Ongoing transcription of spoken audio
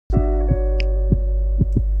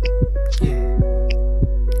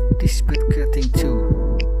Speed getting to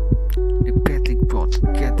the betting pot,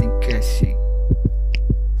 getting cashy,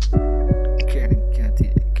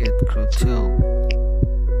 get crucial.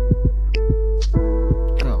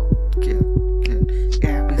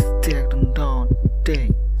 Every second on day.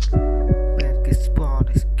 Back this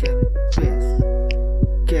body is getting best.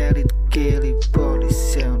 Get it, body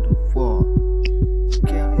sound of war.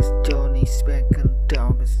 Get his Johnny's back and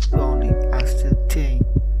down this morning after day.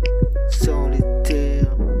 Solitaire.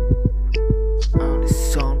 All the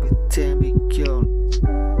song with Tammy Girl.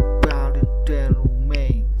 Bowing down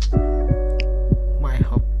remain. My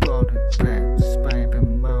hope body breaks by the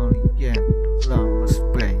morning yet long was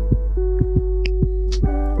brain.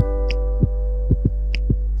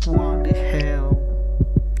 What the hell?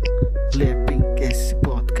 Lapping gets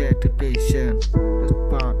sport get the patient. The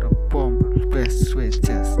part of bomb best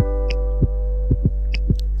switches.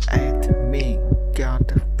 At me, got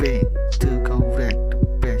the pain to correct the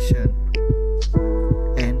passion.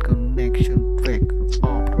 And connection track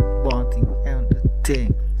of the body and the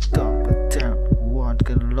thing. Talk down, what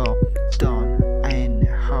can love done. And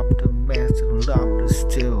hope the master love the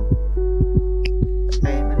still.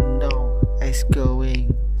 I'm a no, it's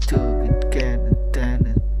going to be getting done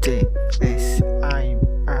a day. As I'm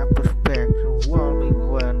a perfect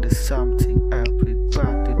warning when there's something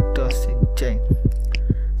everybody doesn't change.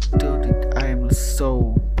 To it I'm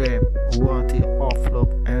so bad, worthy of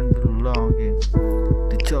love and belonging.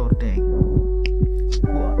 The Jordan.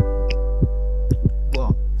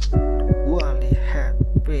 What it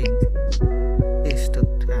happened is the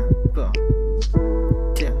temper.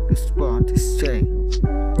 Tell the spot is saying.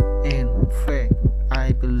 In fact,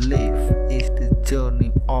 I believe it's the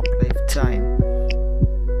journey of lifetime.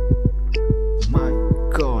 My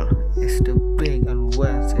goal is to bring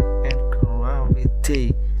awareness and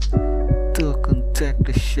clarity to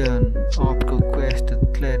contradiction of requested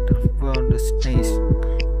letter from the snakes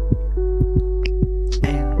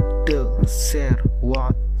and to share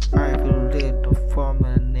what I believe for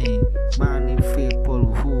many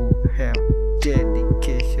people who have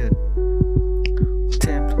dedication,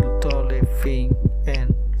 temple to living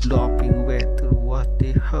and loving whether what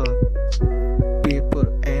they heard. People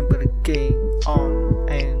embarking on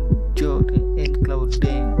and journey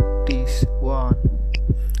including this one.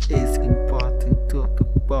 It's important to talk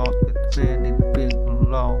about it when it being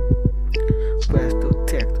alone. Where's to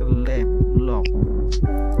take the left long?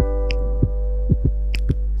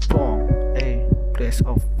 From a place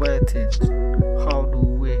of waiting, how do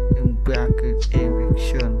we embark in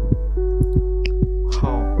eviction?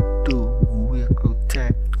 How do we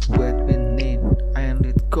protect what we need and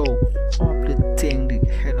let go of the thing that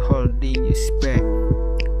had holding you back?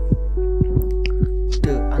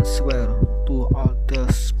 The answer to all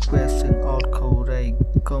those questions are courage,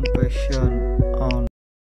 compassion,